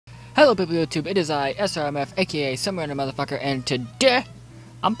Hello people of YouTube, it is I, SRMF, aka Some Random Motherfucker, and today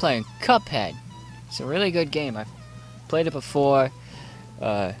I'm playing Cuphead. It's a really good game. I've played it before.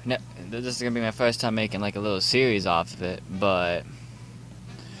 This is gonna be my first time making like a little series off of it, but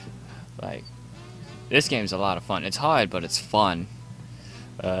like this game's a lot of fun. It's hard, but it's fun.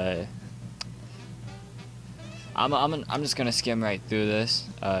 I'm just gonna skim right through this.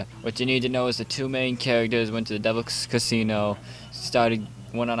 What you need to know is the two main characters went to the Devil's Casino,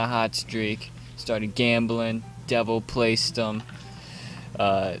 went on a hot streak, started gambling. Devil placed them.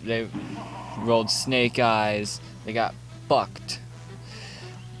 They rolled snake eyes. They got fucked.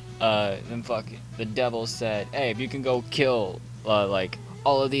 Then the devil said, "Hey, if you can go kill like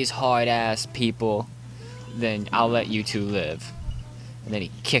all of these hard ass people, then I'll let you two live." And then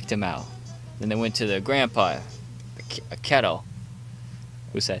he kicked him out. Then they went to the grandpa, a kettle,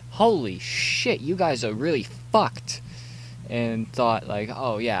 who said, "Holy shit, you guys are really fucked." And thought like,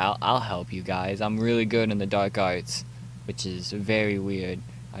 "Oh yeah, I'll help you guys. I'm really good in the dark arts," which is very weird.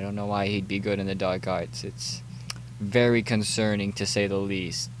 I don't know why he'd be good in the dark arts. It's very concerning to say the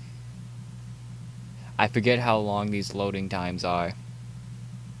least. I forget how long these loading times are.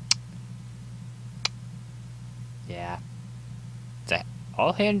 Yeah, it's a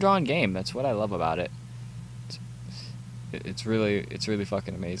all hand-drawn game. That's what I love about it. It's really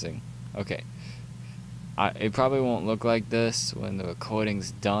fucking amazing. Okay. It probably won't look like this when the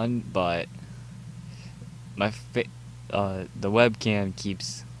recording's done, but the webcam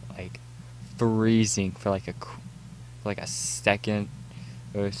keeps like freezing for like a second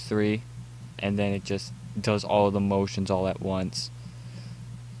or three, and then it just does all the motions all at once.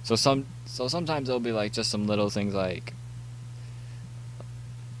 So sometimes it'll be like just some little things like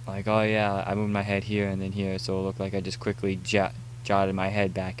oh yeah, I moved my head here and then here, so it'll look like I just quickly jotted my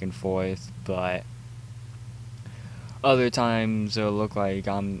head back and forth, but other times it'll look like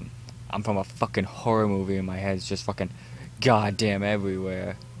I'm from a fucking horror movie and my head's just fucking goddamn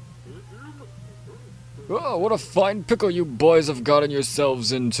everywhere. Oh, what a fine pickle you boys have gotten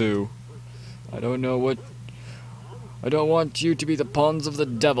yourselves into. I don't want you to be the pawns of the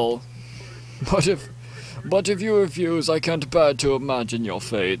devil. But if you refuse, I can't bear to imagine your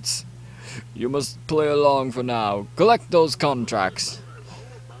fates. You must play along for now. Collect those contracts.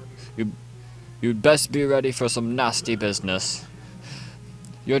 You'd best be ready for some nasty business.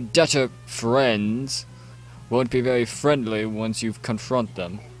 Your debtor friends won't be very friendly once you confront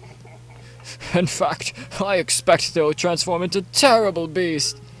them. In fact, I expect they'll transform into terrible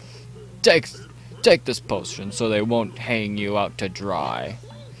beasts. Take this potion so they won't hang you out to dry.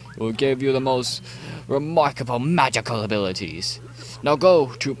 It will give you the most remarkable magical abilities. Now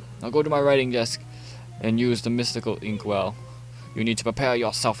go to my writing desk and use the mystical inkwell. You need to prepare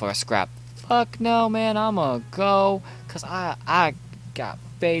yourself for a scrap. Fuck no, man, I'ma go, cause I got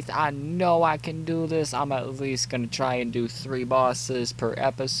faith. I know I can do this. I'm at least gonna try and do 3 bosses per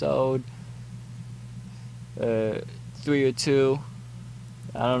episode. 3 or 2.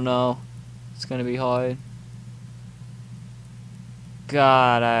 I don't know. It's gonna be hard.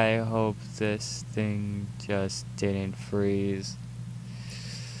 God, I hope this thing just didn't freeze.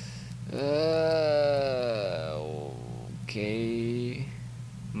 Okay.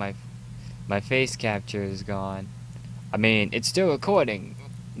 My face capture is gone. I mean, it's still recording.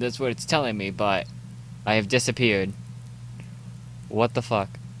 That's what it's telling me, but I have disappeared. What the fuck?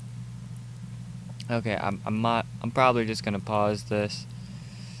 Okay, I'm probably just gonna pause this.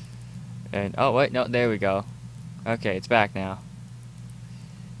 And oh wait, no, there we go. Okay, it's back now.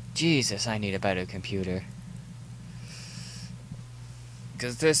 Jesus, I need a better computer.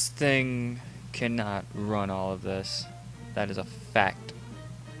 'Cause this thing cannot run all of this. That is a fact.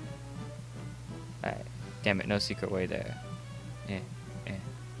 Alright. Damn it, no secret way there.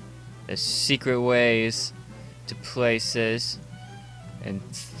 There's secret ways to places and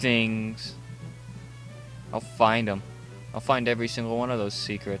things. I'll find them. I'll find every single one of those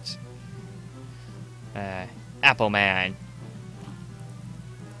secrets. Apple Man.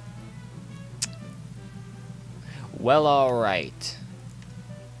 Well, alright.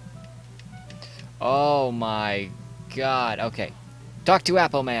 Oh my god. Okay. Talk to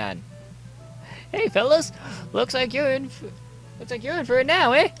Apple Man. Hey fellas, looks like you're in for it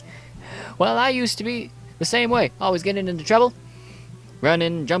now, eh? Well, I used to be the same way, always getting into trouble,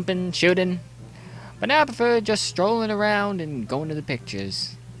 running, jumping, shooting. But now I prefer just strolling around and going to the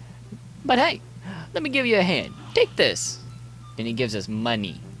pictures. But hey, let me give you a hand. Take this. And he gives us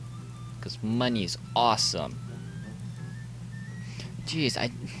money, because money is awesome. Jeez,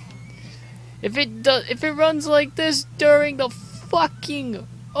 if it runs like this during the fucking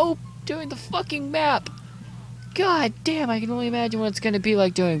map, God damn, I can only imagine what it's gonna be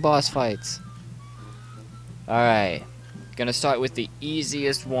like doing boss fights. Alright. Gonna start with the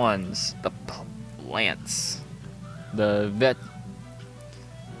easiest ones. The plants. The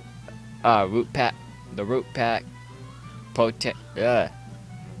root pack. The root pack.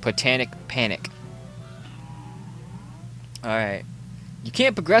 Botanic panic. Alright. You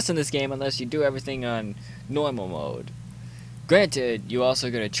can't progress in this game unless you do everything on normal mode. Granted, you also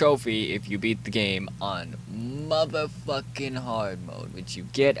get a trophy if you beat the game on motherfucking hard mode, which you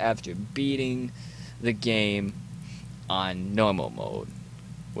get after beating the game on normal mode,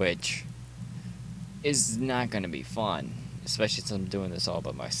 which is not gonna be fun, especially since I'm doing this all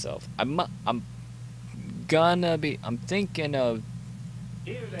by myself. I'm thinking of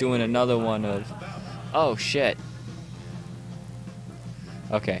doing another one of, oh shit.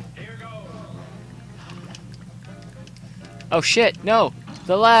 Okay. Oh shit, no!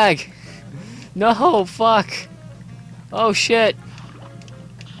 The lag! No, fuck! Oh shit!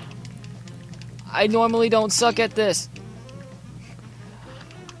 I normally don't suck at this.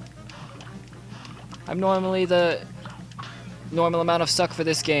 I'm normally the normal amount of suck for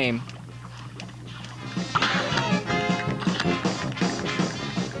this game.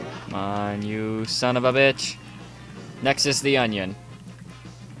 Come on, you son of a bitch. Next is the onion.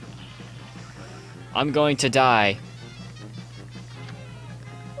 I'm going to die.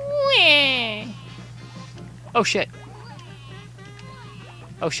 Oh shit.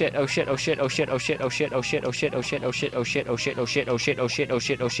 Oh shit, oh shit, oh shit, oh shit, oh shit, oh shit, oh shit, oh shit, oh shit, oh shit, oh shit, oh shit, oh shit, oh shit, oh shit, oh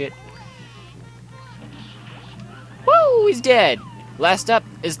shit, oh shit. Woo, he's dead. Last up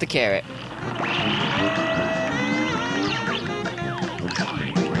is the carrot.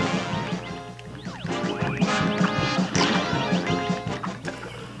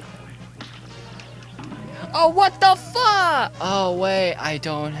 Oh, what the fuck? Oh, wait, I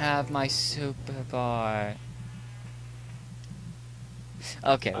don't have my super bar.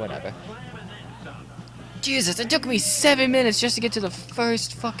 Okay, whatever. Jesus, it took me 7 minutes just to get to the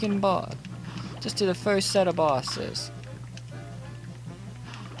first fucking boss. Just to the first set of bosses.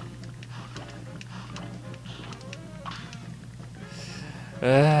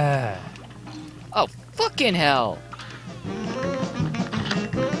 Oh, fucking hell.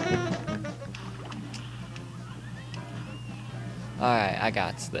 Alright, I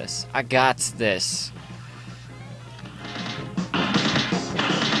got this. I got this.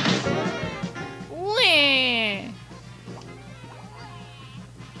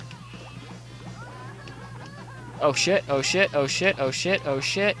 Oh shit, oh shit, oh shit, oh shit, oh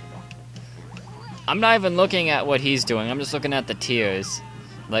shit. I'm not even looking at what he's doing, I'm just looking at the tiers.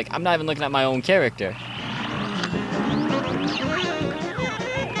 Like, I'm not even looking at my own character.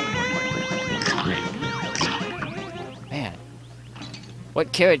 Man.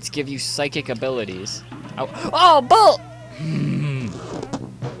 What carrots give you psychic abilities? Oh, bull!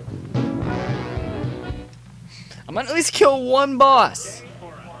 I'm gonna at least kill one boss.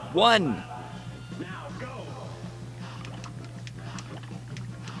 One.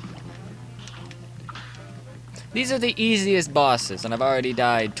 These are the easiest bosses, and I've already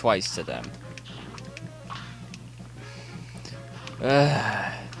died twice to them.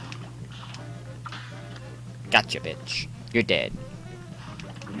 Gotcha, bitch. You're dead.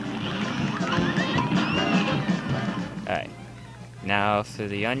 Alright. Now for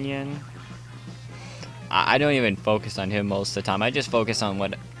the onion. I don't even focus on him most of the time. I just focus on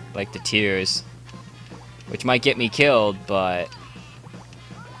what, like, the tiers. Which might get me killed, but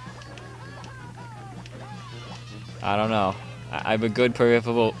I don't know. I have a good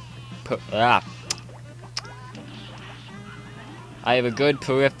peripheral... I have a good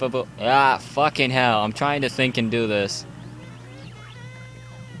peripheral... fucking hell. I'm trying to think and do this.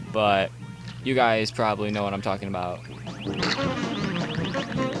 But you guys probably know what I'm talking about.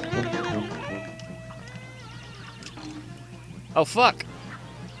 Oh, fuck!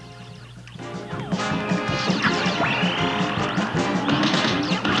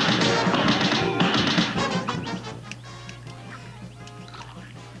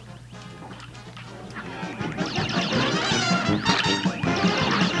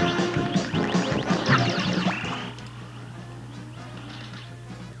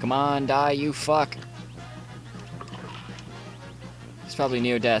 Come on, die, you fuck. He's probably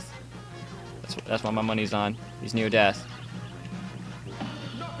near death. That's what my money's on. He's near death.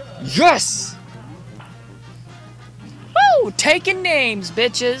 Yes! Woo! Taking names,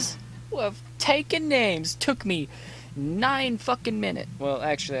 bitches! We're taking names. Took me 9 fucking minutes. Well,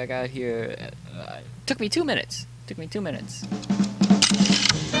 actually, I got here... took me 2 minutes. Took me 2 minutes.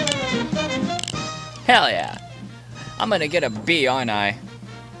 Hell yeah. I'm gonna get a B, aren't I?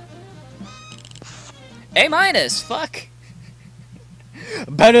 A minus. Fuck.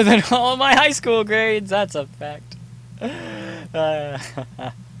 Better than all my high school grades. That's a fact.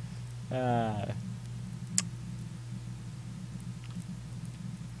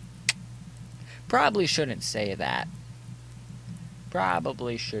 Probably shouldn't say that.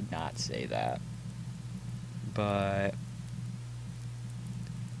 Probably should not say that. But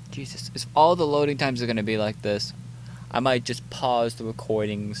Jesus, if all the loading times are gonna be like this, I might just pause the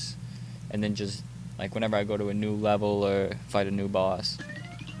recordings and then just, like, whenever I go to a new level or fight a new boss.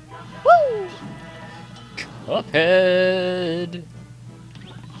 Woo! Cuphead!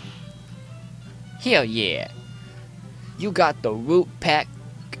 Hell yeah! You got the root pack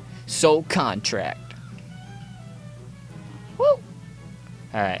soul contract. Woo!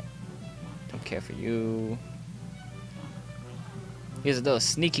 Alright. Don't care for you. Here's a little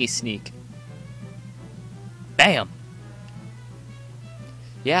sneaky sneak. Bam!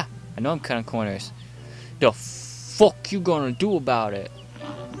 Yeah, I know I'm cutting corners. The fuck you gonna do about it?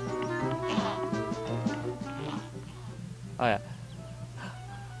 Oh yeah.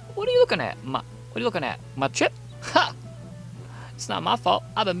 What are you looking at? What are you looking at? My chip? Ha! It's not my fault.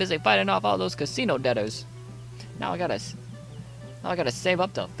 I've been busy fighting off all those casino debtors. Now I gotta save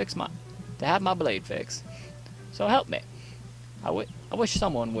up to have my blade fixed. So help me. I wish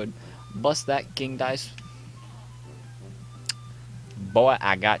someone would bust that king dice. Boy,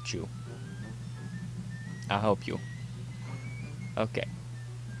 I got you. I'll help you. Okay.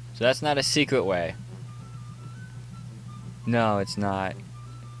 So that's not a secret way. No, it's not.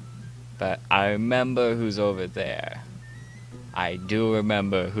 But I remember who's over there. I do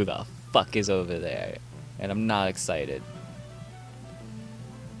remember who the fuck is over there. And I'm not excited.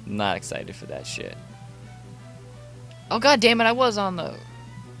 I'm not excited for that shit. Oh god damn it, I was on the...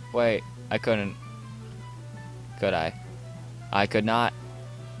 Wait, I couldn't. Could I? I could not.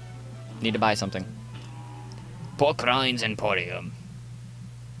 Need to buy something. Pork rinds Emporium.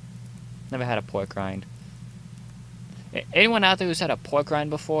 Never had a pork rind. Anyone out there who's had a pork rind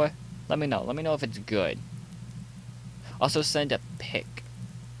before? Let me know. Let me know if it's good. Also send a pic.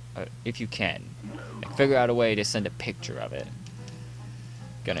 If you can. Like, figure out a way to send a picture of it.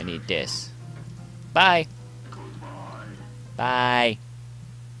 Gonna need this. Bye! Bye!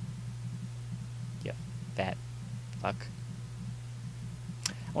 You fat fuck.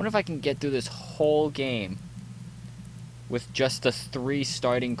 I wonder if I can get through this whole game with just the 3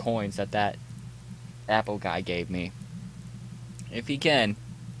 starting coins that Apple guy gave me. If he can,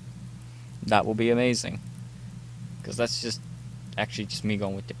 that will be amazing. Because that's just actually just me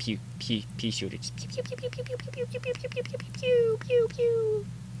going with the pea shooter. Just pew pew pew pew pew pew pew pew pew pew pew pew pew pew pew.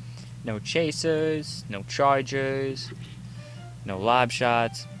 No chasers, no chargers, no lob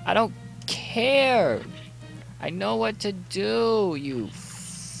shots. I don't care. I know what to do, you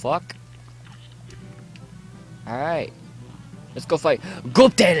fuck. Alright. Let's go fight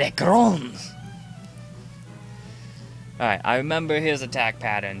Gotelecrons! Alright, I remember his attack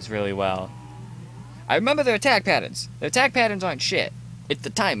patterns really well. I remember their attack patterns. Their attack patterns aren't shit. It's the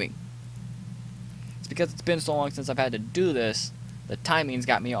timing. It's because it's been so long since I've had to do this, the timing's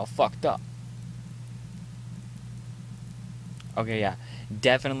got me all fucked up. Okay, yeah.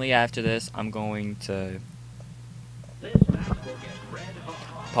 Definitely after this, I'm going to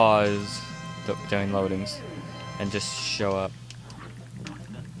pause during loadings and just show up.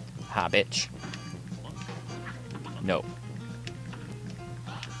 Ha, bitch. No.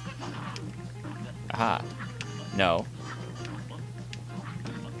 Aha. No.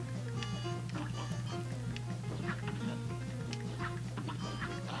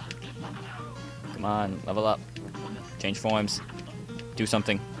 Come on, level up. Change forms. Do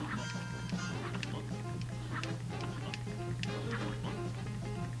something.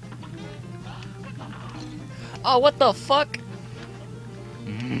 Oh, what the fuck?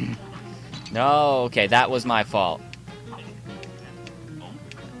 No, okay, that was my fault.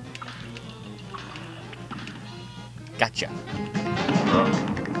 Gotcha.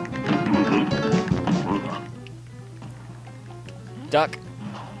 Duck.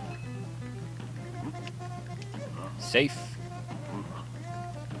 Safe.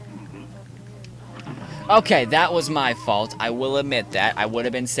 Okay, that was my fault. I will admit that. I would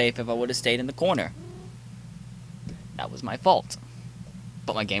have been safe if I would have stayed in the corner. That was my fault.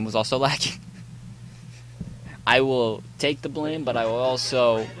 But my game was also lacking. I will take the blame, but I will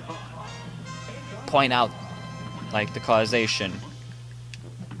also point out, like, the causation.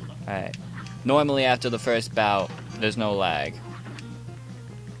 Alright. Normally after the first bout, there's no lag.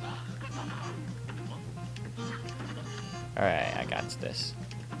 Alright, I got this.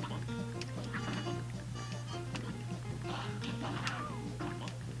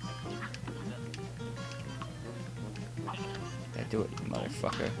 Do it, you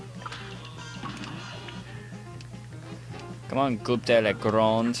motherfucker. Come on, Cuphead le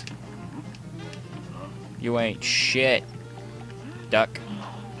Grand. You ain't shit. Duck.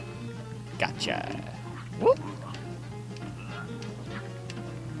 Gotcha. Whoop.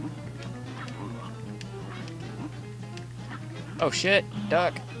 Oh shit,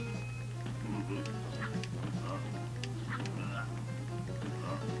 duck.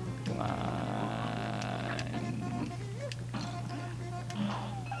 Come on.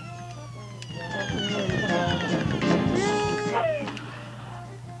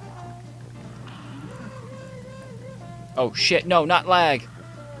 Oh shit, no, not lag.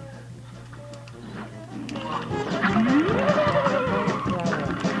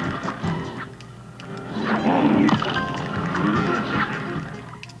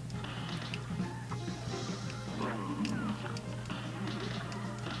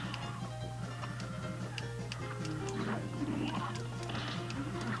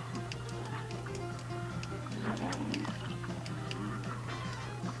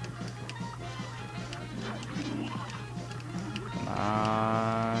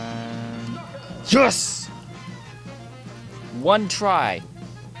 Yes! One try.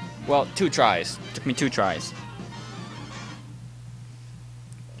 Well, 2 tries. Took me 2 tries.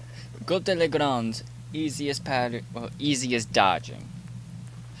 Cuphead le Grand, easiest pattern, well, easiest dodging.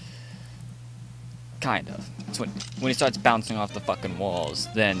 Kind of. It's when he starts bouncing off the fucking walls,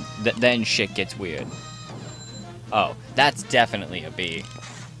 then shit gets weird. Oh, that's definitely a B.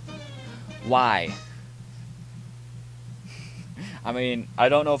 Why? I mean, I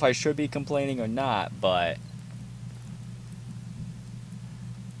don't know if I should be complaining or not, but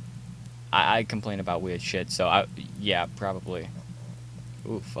I complain about weird shit, so yeah, probably.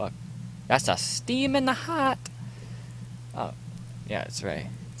 Ooh, fuck. That's a steam in the hot. Oh, yeah, that's right.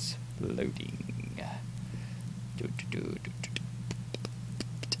 It's loading.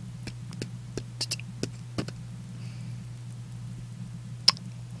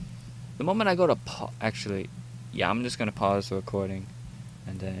 The moment I go to actually, yeah, I'm just gonna pause the recording,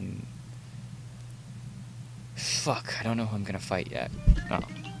 and then fuck, I don't know who I'm gonna fight yet. Oh.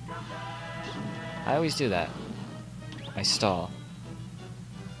 I always do that. I stall.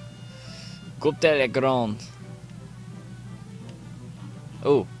 Cuphead le Grand.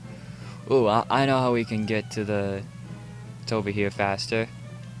 Ooh. Ooh, I know how we can get to over here faster.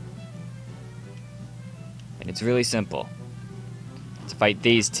 And it's really simple. To fight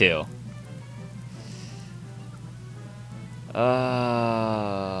these two.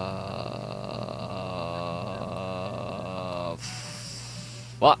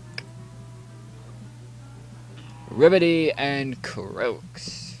 Fuck. Ribbity and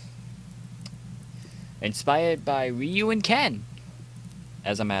Croaks. Inspired by Ryu and Ken,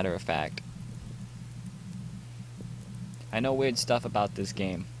 as a matter of fact. I know weird stuff about this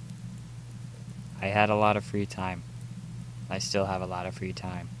game. I had a lot of free time. I still have a lot of free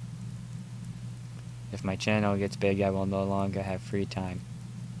time. If my channel gets big, I will no longer have free time.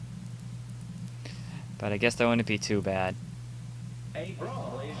 But I guess that wouldn't be too bad.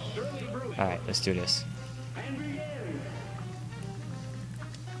 Alright, let's do this.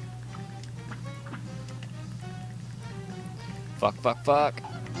 Fuck, fuck, fuck.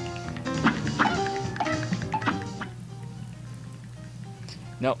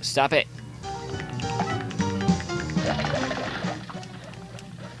 No, stop it.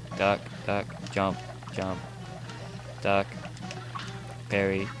 Duck, duck, jump, jump. Duck.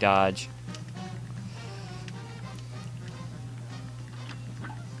 Parry, dodge.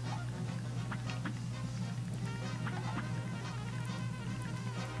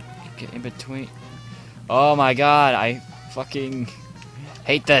 Get in between. Oh my god, I fucking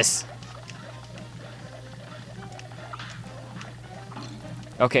hate this.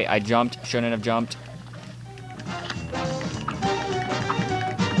 Okay, I jumped. Shouldn't have jumped.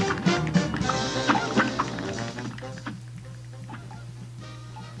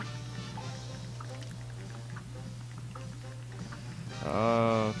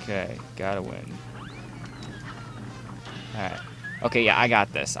 Okay, gotta win. Alright. Okay, yeah, I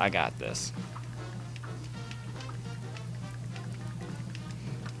got this. I got this.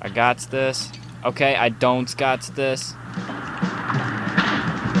 I got this. Okay, I don't got this.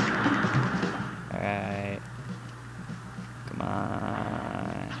 Alright. Come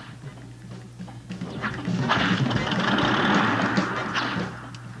on.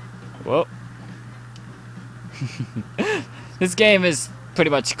 Whoa. This game is pretty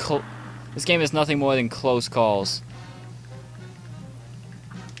much this game is nothing more than close calls.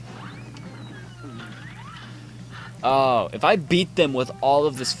 Oh, if I beat them with all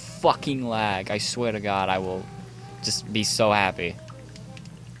of this fucking lag, I swear to God, I will just be so happy.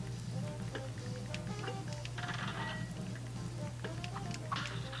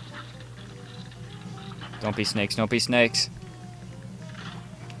 Don't be snakes, don't be snakes.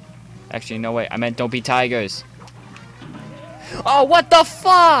 Actually, no, wait, I meant don't be tigers. Oh, what the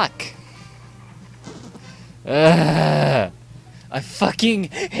fuck? Ugh. I fucking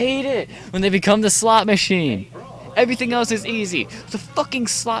hate it when they become the slot machine. Everything else is easy. The fucking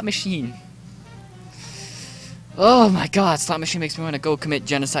slot machine. Oh my god, slot machine makes me want to go commit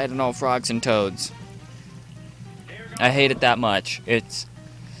genocide on all frogs and toads. I hate it that much. It's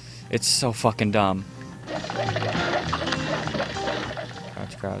so fucking dumb.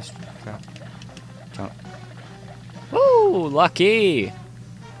 Crouch, crouch, crouch. Jump. Woo! Lucky!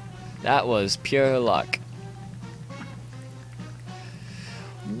 That was pure luck.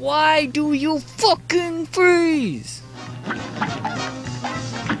 Why do you fucking freeze?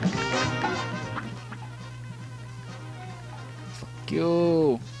 Fuck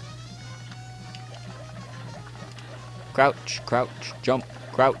you. Crouch, crouch, jump,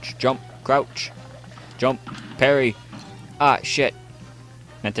 crouch, jump, crouch, jump, parry. Ah, shit.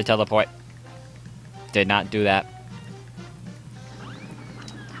 Meant to teleport. Did not do that.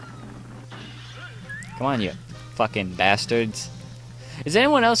 Come on, you fucking bastards. Does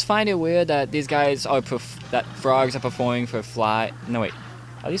anyone else find it weird that these guys are that frogs are performing for fly? No, wait.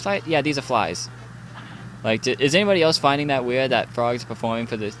 Are these flies? Yeah, these are flies. Like, is anybody else finding that weird that frogs are performing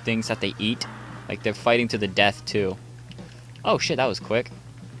for the things that they eat? Like, they're fighting to the death, too. Oh, shit, that was quick.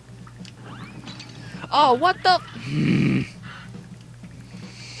 Oh, what the?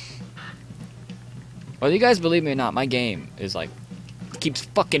 Well, you guys believe me or not, my game is like, keeps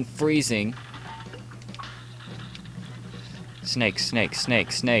fucking freezing. Snake, snake,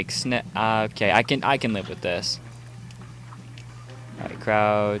 snake, snake, snake. Okay, I can live with this. Alright,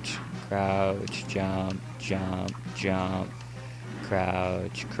 crouch, crouch, jump, jump, jump,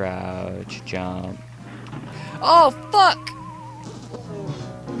 crouch, crouch, jump. Oh, fuck!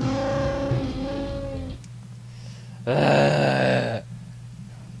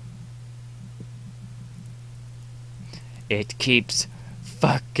 It keeps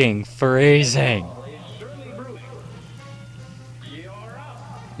fucking freezing.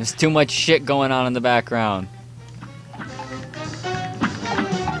 There's too much shit going on in the background.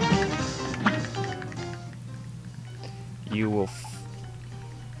 You will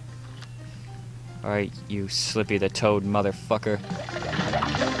Alright, you Slippy the Toad motherfucker.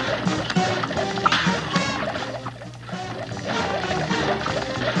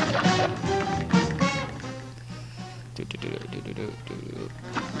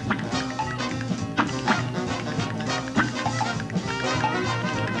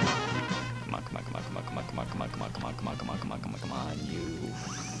 Come on, you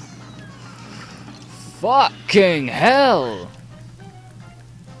fucking hell!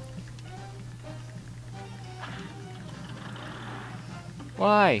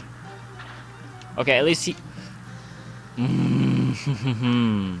 Why? Okay, at least he...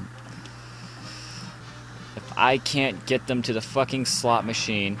 If I can't get them to the fucking slot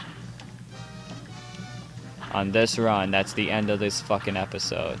machine on this run, that's the end of this fucking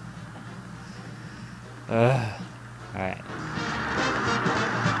episode. Alright.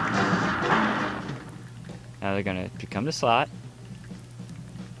 Now they're gonna become the slot.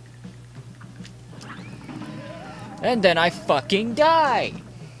 And then I fucking die!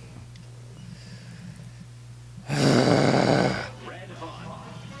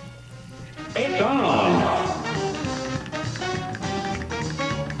 It's on!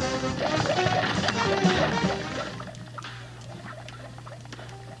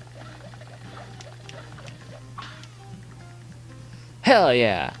 Hell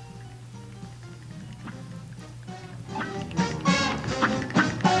yeah!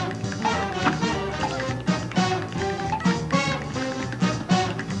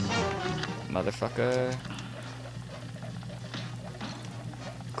 Motherfucker.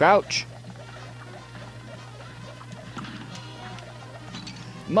 Crouch.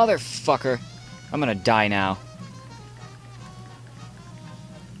 Motherfucker. I'm gonna die now.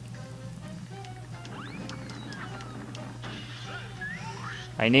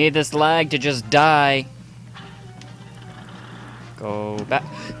 I need this lag to just die. Go back.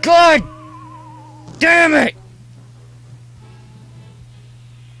 God damn it!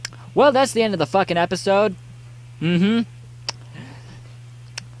 Well, that's the end of the fucking episode. If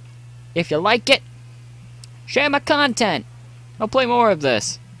you like it, share my content. I'll play more of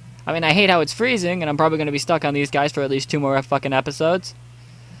this. I mean, I hate how it's freezing, and I'm probably going to be stuck on these guys for at least 2 more fucking episodes.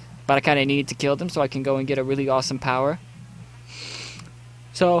 But I kind of need to kill them so I can go and get a really awesome power.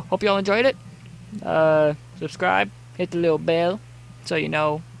 So, hope you all enjoyed it. subscribe, hit the little bell, so you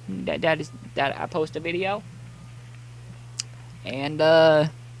know that I post a video. And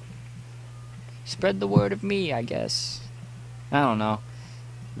spread the word of me, I guess. I don't know.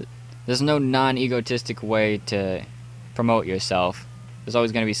 There's no non-egotistic way to promote yourself. There's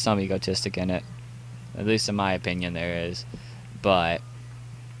always going to be some egotistic in it. At least in my opinion there is. But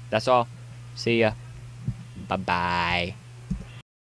that's all. See ya. Bye-bye.